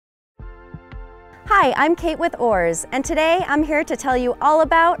Hi, I'm Kate with OARS, and today I'm here to tell you all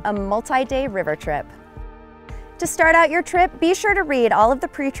about a multi-day river trip. To start out your trip, be sure to read all of the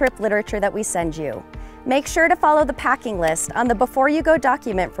pre-trip literature that we send you. Make sure to follow the packing list on the Before You Go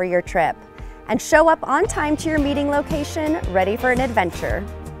document for your trip, and show up on time to your meeting location, ready for an adventure.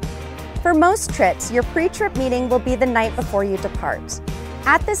 For most trips, your pre-trip meeting will be the night before you depart.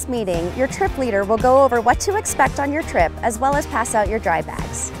 At this meeting, your trip leader will go over what to expect on your trip, as well as pass out your dry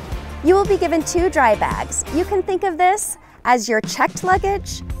bags. You will be given 2 dry bags. You can think of this as your checked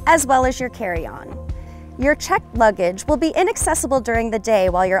luggage as well as your carry-on. Your checked luggage will be inaccessible during the day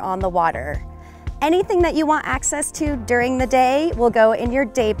while you're on the water. Anything that you want access to during the day will go in your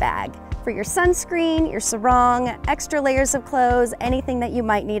day bag for your sunscreen, your sarong, extra layers of clothes, anything that you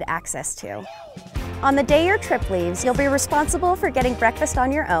might need access to. On the day your trip leaves, you'll be responsible for getting breakfast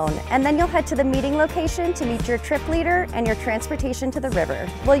on your own, and then you'll head to the meeting location to meet your trip leader and your transportation to the river,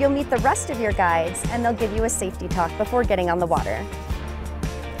 where you'll meet the rest of your guides and they'll give you a safety talk before getting on the water.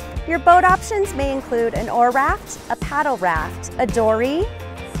 Your boat options may include an oar raft, a paddle raft, a dory,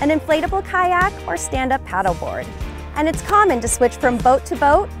 an inflatable kayak, or stand-up paddleboard. And it's common to switch from boat to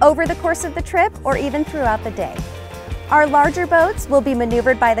boat over the course of the trip or even throughout the day. Our larger boats will be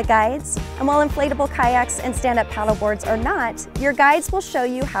maneuvered by the guides, and while inflatable kayaks and stand-up paddleboards are not, your guides will show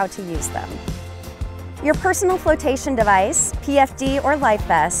you how to use them. Your personal flotation device, PFD or life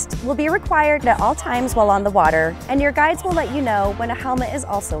vest, will be required at all times while on the water, and your guides will let you know when a helmet is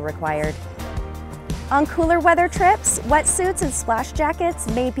also required. On cooler weather trips, wetsuits and splash jackets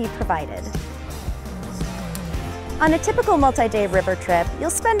may be provided. On a typical multi-day river trip, you'll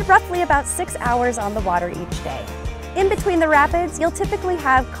spend roughly about 6 hours on the water each day. In between the rapids, you'll typically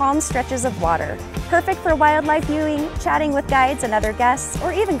have calm stretches of water, perfect for wildlife viewing, chatting with guides and other guests,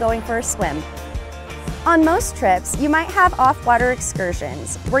 or even going for a swim. On most trips, you might have off-water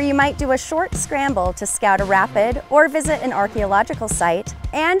excursions, where you might do a short scramble to scout a rapid or visit an archaeological site,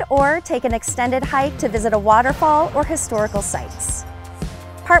 or take an extended hike to visit a waterfall or historical sites.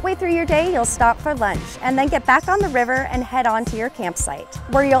 Partway through your day, you'll stop for lunch and then get back on the river and head on to your campsite,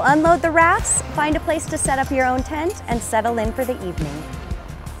 where you'll unload the rafts, find a place to set up your own tent, and settle in for the evening.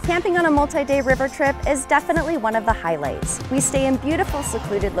 Camping on a multi-day river trip is definitely one of the highlights. We stay in beautiful,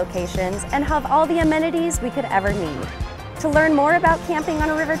 secluded locations and have all the amenities we could ever need. To learn more about camping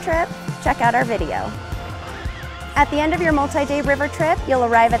on a river trip, check out our video. At the end of your multi-day river trip, you'll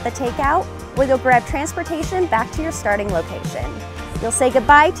arrive at the takeout, where you'll grab transportation back to your starting location. You'll say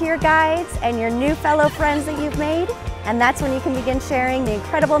goodbye to your guides and your new fellow friends that you've made, and that's when you can begin sharing the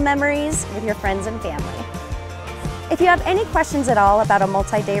incredible memories with your friends and family. If you have any questions at all about a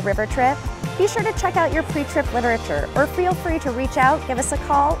multi-day river trip, be sure to check out your pre-trip literature, or feel free to reach out, give us a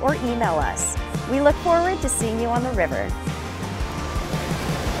call, or email us. We look forward to seeing you on the river.